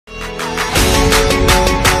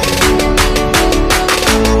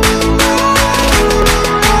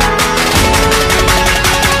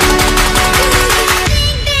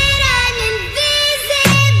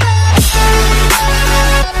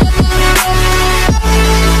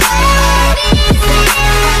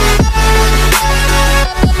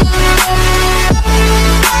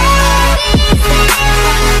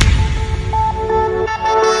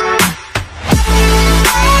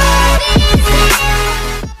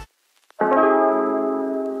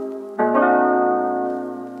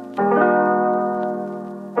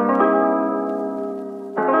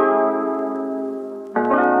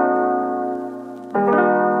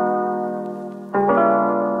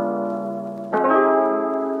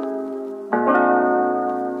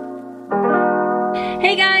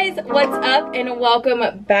What's up and welcome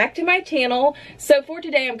back to my channel. So for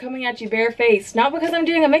today I'm coming at you barefaced, not because I'm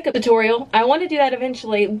doing a makeup tutorial. I want to do that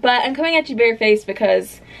eventually, but I'm coming at you barefaced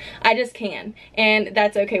because I just can, and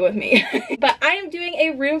that's okay with me. But I am doing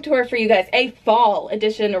a room tour for you guys, a fall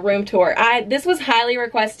edition room tour. This was highly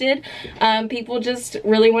requested. People just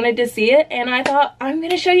really wanted to see it, and I thought I'm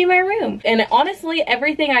gonna show you my room. And honestly,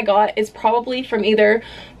 everything I got is probably from either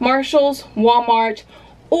Marshall's, Walmart,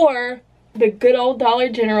 or the good old Dollar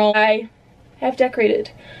General. I have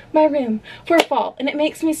decorated my room for fall, and it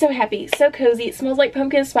makes me so happy, so cozy. It smells like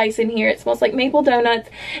pumpkin spice in here. It smells like maple donuts,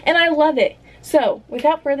 and I love it. So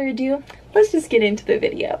without further ado, let's just get into the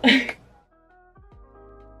video.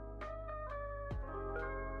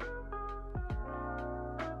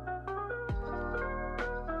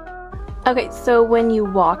 Okay, so when you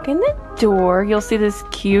walk in the door, you'll see this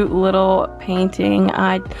cute little painting.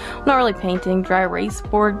 Not really painting, dry erase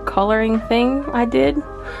board coloring thing I did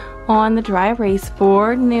on the dry erase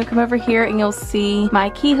board. And then you'll come over here and you'll see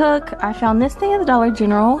my key hook. I found this thing at the Dollar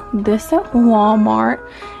General, this at Walmart,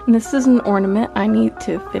 and this is an ornament I need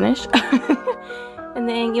to finish. And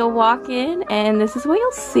then you'll walk in and this is what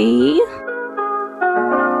you'll see.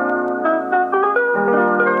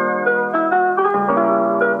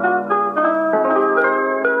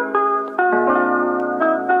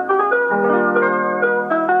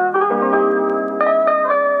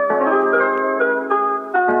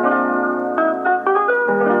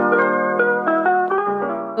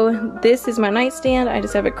 This is my nightstand. I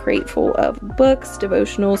just have a crate full of books,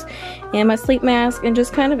 devotionals, and my sleep mask, and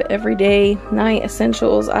just kind of everyday night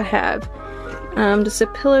essentials. I have just a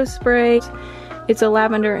pillow spray. It's a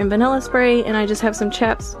lavender and vanilla spray, and I just have some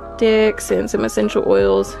chapsticks and some essential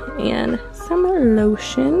oils and some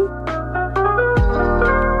lotion.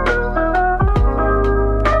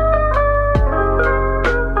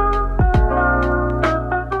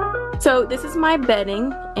 So this is my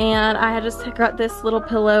bedding, and I had just got this little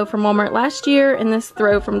pillow from Walmart last year and this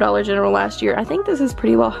throw from Dollar General last year. I think this is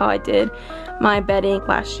pretty well how I did my bedding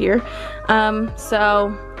last year.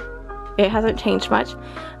 So it hasn't changed much.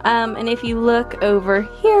 And if you look over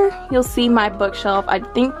here, you'll see my bookshelf. I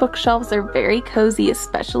think bookshelves are very cozy,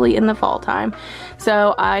 especially in the fall time.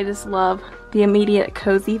 So I just love the immediate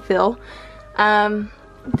cozy feel.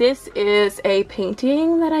 This is a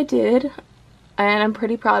painting that I did, and I'm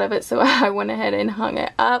pretty proud of it, so I went ahead and hung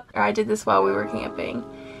it up. I did this while we were camping,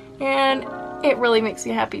 and it really makes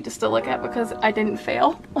me happy just to look at because I didn't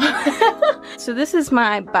fail. So this is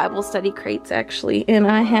my Bible study crates actually, and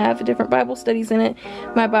I have different Bible studies in it.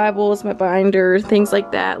 My Bibles, my binders, things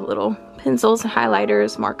like that, little pencils,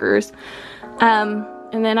 highlighters, markers.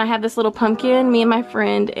 And then I have this little pumpkin. Me and my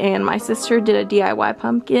friend and my sister did a DIY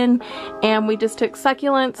pumpkin, and we just took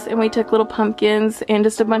succulents and we took little pumpkins and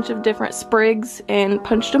just a bunch of different sprigs and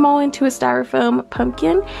punched them all into a styrofoam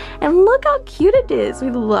pumpkin, and look how cute it is.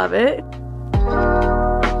 We love it.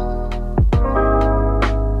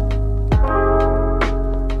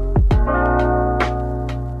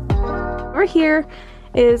 Over here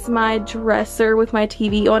is my dresser with my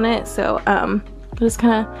TV on it, so just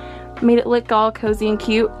kind of made it look all cozy and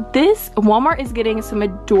cute. This Walmart is getting some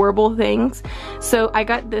adorable things. So I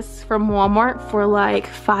got this from Walmart for like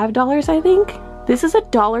 $5, I think. This is a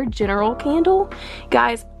Dollar General candle.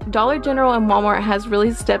 Guys, Dollar General and Walmart has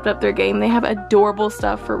really stepped up their game. They have adorable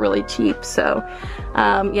stuff for really cheap. So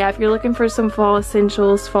yeah, if you're looking for some fall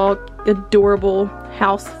essentials, fall adorable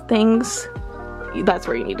house things, that's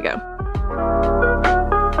where you need to go.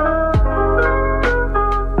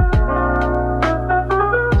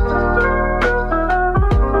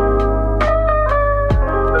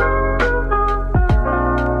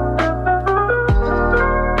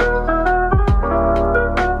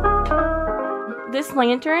 This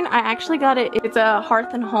lantern, I actually got it, it's a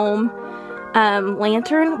Hearth and Home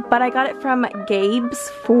lantern, but I got it from Gabe's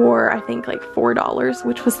for I think like $4,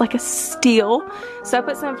 which was like a steal. So I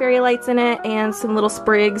put some fairy lights in it and some little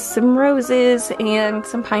sprigs, some roses, and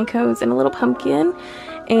some pine cones and a little pumpkin,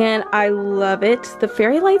 and I love it. The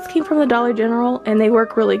fairy lights came from the Dollar General, and they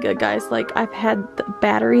work really good, guys. Like, I've had the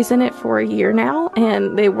batteries in it for a year now,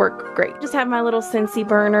 and they work great. Just have my little Scentsy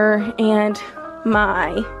burner and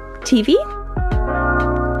my TV.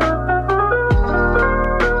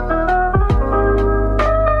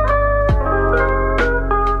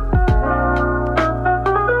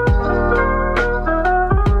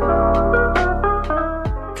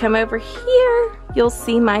 Come over here, you'll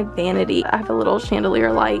see my vanity. I have a little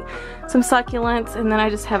chandelier light, some succulents, and then I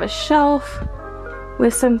just have a shelf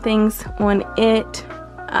with some things on it.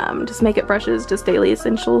 Just makeup brushes, just daily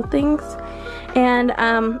essential things. And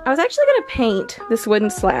I was actually gonna paint this wooden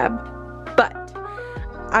slab, but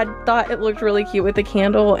I thought it looked really cute with the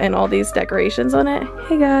candle and all these decorations on it.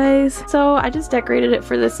 Hey guys. So I just decorated it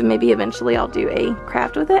for this, and maybe eventually I'll do a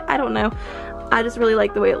craft with it. I don't know. I just really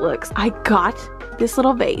like the way it looks. I got this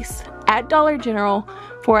little vase at Dollar General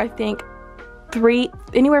for I think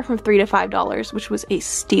anywhere from $3 to $5, which was a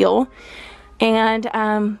steal. And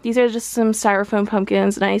these are just some styrofoam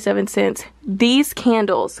pumpkins, 97 cents. These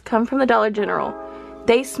candles come from the Dollar General.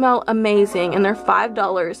 They smell amazing, and they're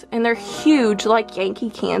 $5, and they're huge, like Yankee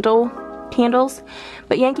candles.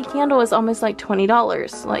 But Yankee Candle is almost like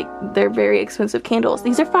 $20. Like, they're very expensive candles.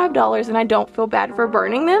 These are $5, and I don't feel bad for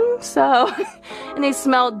burning them. So, and they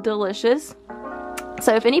smell delicious.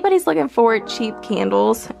 So if anybody's looking for cheap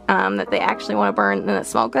candles that they actually want to burn and that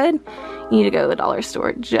smell good, you need to go to the dollar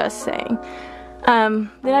store, just saying. Then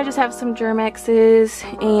I just have some Germexes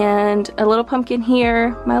and a little pumpkin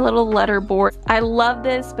here, my little letter board. I love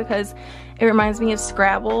this because it reminds me of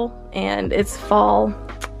Scrabble, and it's fall,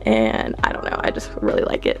 and I don't know, I just really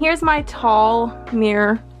like it. Here's my tall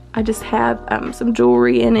mirror. I just have some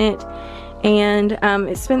jewelry in it, and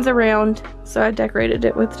it spins around, so I decorated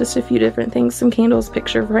it with just a few different things, some candles,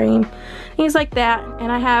 picture frame, things like that.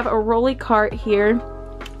 And I have a rolly cart here.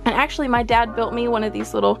 And actually my dad built me one of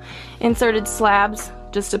these little inserted slabs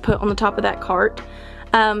just to put on the top of that cart.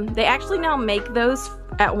 They actually now make those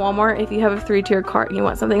at Walmart if you have a 3-tier cart and you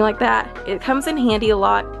want something like that. It comes in handy a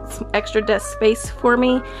lot. It's extra desk space for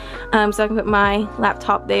me, so I can put my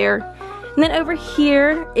laptop there. And then over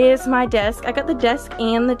here is my desk. I got the desk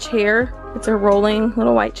and the chair. It's a rolling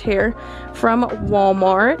little white chair from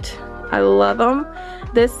Walmart. I love them.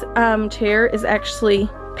 This chair is actually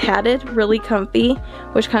padded, really comfy,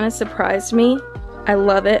 which kind of surprised me. I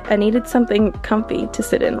love it. I needed something comfy to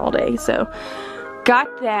sit in all day, so got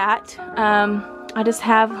that. I just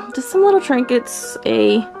have just some little trinkets,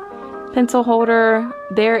 a pencil holder.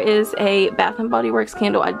 There is a Bath and Body Works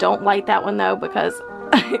candle. I don't like that one though because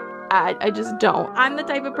I just don't. I'm the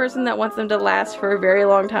type of person that wants them to last for a very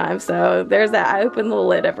long time, so there's that. I open the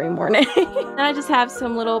lid every morning. And I just have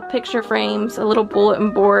some little picture frames, a little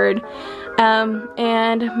bulletin board,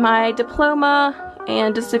 and my diploma,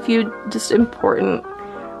 and just a few just important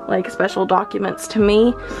like special documents to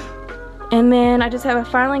me. And then I just have a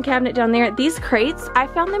filing cabinet down there. These crates, I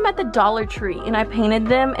found them at the Dollar Tree and I painted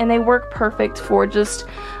them, and they work perfect for just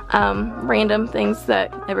random things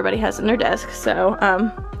that everybody has in their desk. So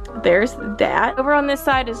there's that. Over on this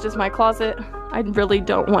side is just my closet. I really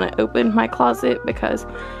don't want to open my closet because,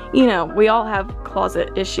 you know, we all have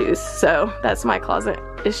closet issues. So that's my closet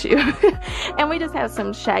issue. And we just have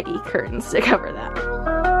some shaggy curtains to cover that.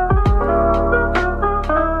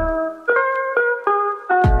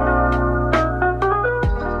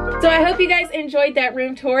 So I hope you guys enjoyed that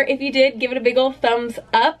room tour. If you did, give it a big old thumbs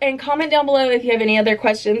up and comment down below if you have any other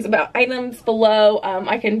questions about items below.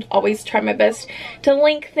 I can always try my best to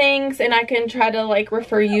link things, and I can try to like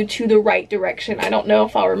refer you to the right direction. I don't know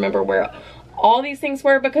if I'll remember where all these things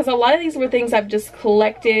were because a lot of these were things I've just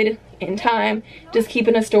collected in time, just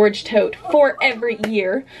keeping a storage tote for every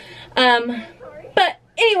year. But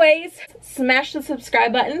anyways, smash the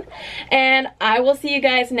subscribe button, and I will see you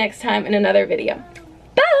guys next time in another video.